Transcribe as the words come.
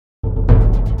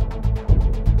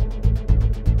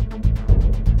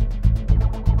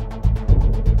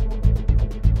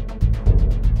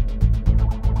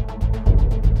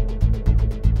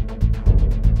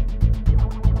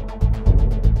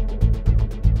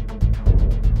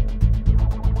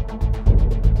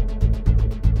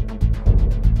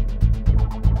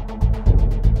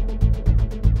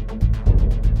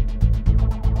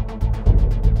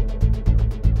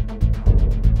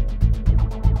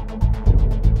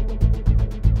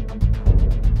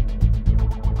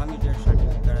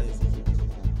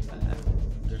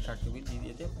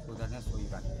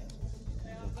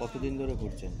কতদিন ধরে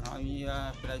ঘুরছেন? আমি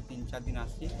প্রায় 3-4 দিন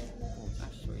আসছি।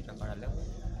 সইটা করালে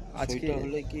আজকে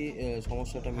হলে কি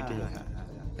সমস্যাটা মিটে যাবে?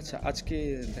 আচ্ছা, আজকে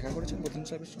দেখা করেছেন প্রধান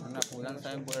সাহেবের সঙ্গে? না, প্রধান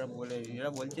সাহেব বলে এরা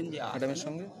বলছেন যে ম্যাডামের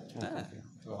সঙ্গে? হ্যাঁ,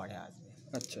 পরে আসবে।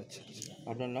 আচ্ছা আচ্ছা।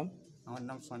 আপনার নাম? আমার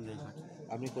নাম সঞ্জয় ঘাট।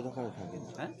 আপনি কোথায় থাকেন?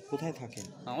 হ্যাঁ, কোথায় থাকেন?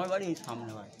 আমার বাড়ি এই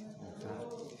সামনে বাড়ি।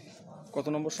 কত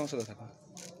নম্বর সংসদে থাকেন?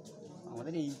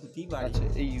 আমাদের এই বুথেই বাড়ি। আচ্ছা,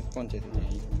 এই পঞ্চায়েতে।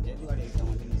 এই পঞ্চায়েত বাড়ি, এটা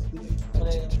আমাদের স্কুল।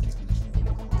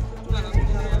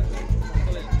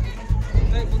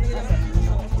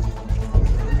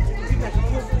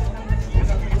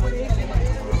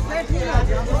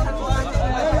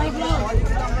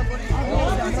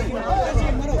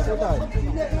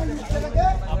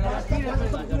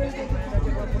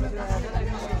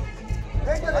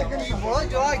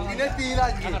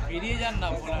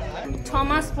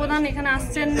 ছমাস প্রধান এখানে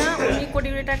আসছেন না। উনি কোটি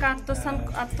কোটি টাকা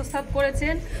আত্মসাৎ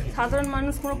করেছেন। সাধারণ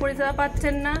মানুষ কোনো পরিষেবা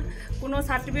পাচ্ছেন না, কোনো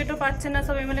সার্টিফিকেটও পাচ্ছেন না,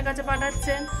 সব এমএলএ কাছে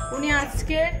পাঠাচ্ছেন। উনি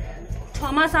আজকে 6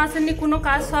 মাস আসেননি, কোনো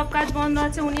কাজ, সব কাজ বন্ধ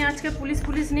আছে। উনি আজকে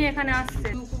পুলিশ নিয়ে এখানে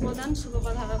আসছেন। উপপ্রধান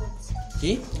সুতপা ধারা বলছে।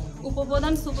 কি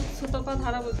উপপ্রধান সুতপা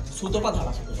ধারা বলছে। সুতপা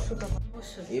ধারা?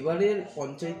 অবশ্যই। এবারের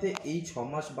পঞ্চায়েতে এই 6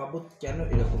 মাস বাবদ কেন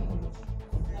এরকম হলো?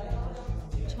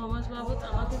 6 মাস বাবদ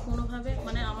আমাকে কোনোভাবে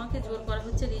আমাকে জোর করা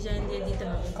হচ্ছে, রিজাইন দিয়ে দিতে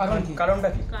হবে। কারণটা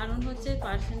কি? কারণ হচ্ছে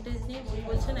পার্সেন্টেজ নিয়ে উনি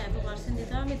বলছেন এত পার্সেন্ট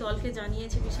দিতে হবে। আমি দলকে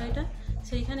জানিয়েছি বিষয়টা,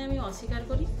 সেইখানে আমি অস্বীকার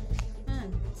করি। হ্যাঁ,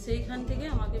 সেইখান থেকে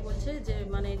আমাকে বলছে যে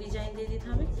রিজাইন দিয়ে দিতে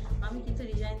হবে। আমি কিন্তু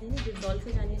রিজাইন দিইনি, যে দলকে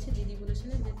জানিয়েছি। দিদি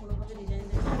বলেছিলেন যে কোনোভাবে রিজাইন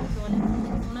দিতে হবে। দলে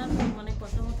ওনার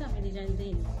কথা মতো আমি রিজাইন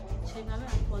দিইনি। সেইভাবে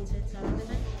আমি পঞ্চায়েত চালাতে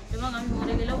চাই এবং আমি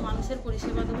মরে গেলেও মানুষের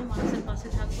পরিষেবা দেবো, মানুষের পাশে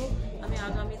থাকবো। আমি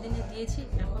আগামী দিনে দিয়েছি,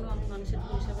 এখনও আমি মানুষের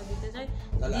পরিষেবা দিতে চাই।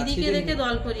 দিদিকে রেখে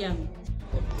দল করি আমি।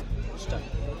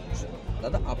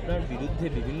 দাদা, আপনার বিরুদ্ধে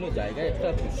বিভিন্ন জায়গায় একটা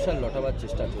কুৎসা লটাবার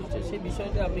চেষ্টা চলছে, সেই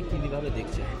বিষয়টা আপনি কীভাবে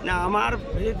দেখছেন? না, আমার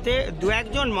বিরুদ্ধে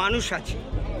 2-1 মানুষ আছে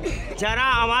যারা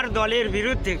আমার দলের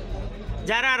বিরুদ্ধে,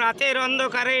 যারা রাতের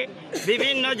অন্ধকারে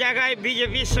বিভিন্ন জায়গায়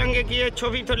বিজেপির সঙ্গে গিয়ে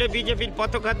ছবি তোলে, বিজেপির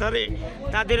পতাকা ধরে,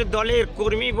 তাদের দলের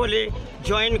কর্মী বলে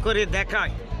জয়েন করে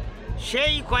দেখায়।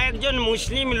 সেই কয়েকজন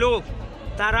মুসলিম লোক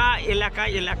তারা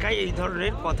এলাকায় এই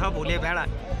ধরনের কথা বলে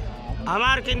বেড়ায়।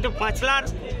 আমার কিন্তু পাঁচলার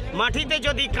মাটিতে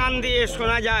যদি কান দিয়ে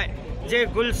শোনা যায় যে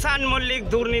গুলশান মল্লিক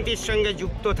দুর্নীতির সঙ্গে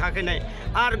যুক্ত থাকে না,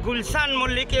 আর গুলশান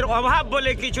মল্লিকের অভাব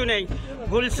বলে কিছু নেই।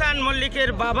 গুলশান মল্লিকের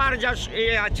বাবার যা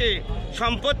আছে,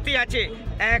 সম্পত্তি আছে,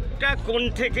 একটা কোণ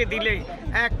থেকে দিলে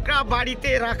একটা বাড়িতে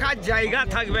রাখার জায়গা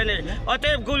থাকবে না।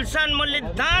 অতএব গুলশান মল্লিক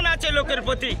দান আছে লোকের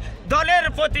প্রতি, দলের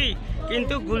প্রতি,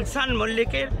 কিন্তু গুলশান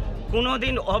মল্লিকের কোনো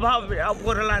দিন অভাব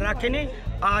অপরলা রাখেনি,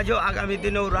 আজও আগামী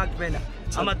দিনেও রাখবে না।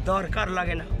 আমার দরকার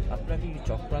লাগে না। আপনাকে কি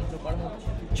চক্রান্ত করা হচ্ছে?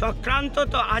 চক্রান্ত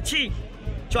তো আছি,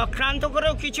 চক্রান্ত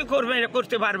করেও কিছু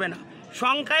করতে পারবে না।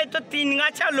 সংখ্যায় তো 3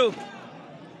 গাছা লোক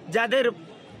যাদের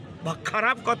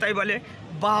খারাপ কথাই বলে,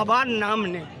 বাবার নাম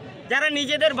নেই, যারা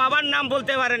নিজেদের বাবার নাম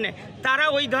বলতে পারে না, তারা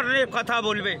ওই ধরনের কথা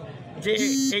বলবে যে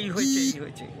এই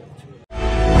হয়েছে।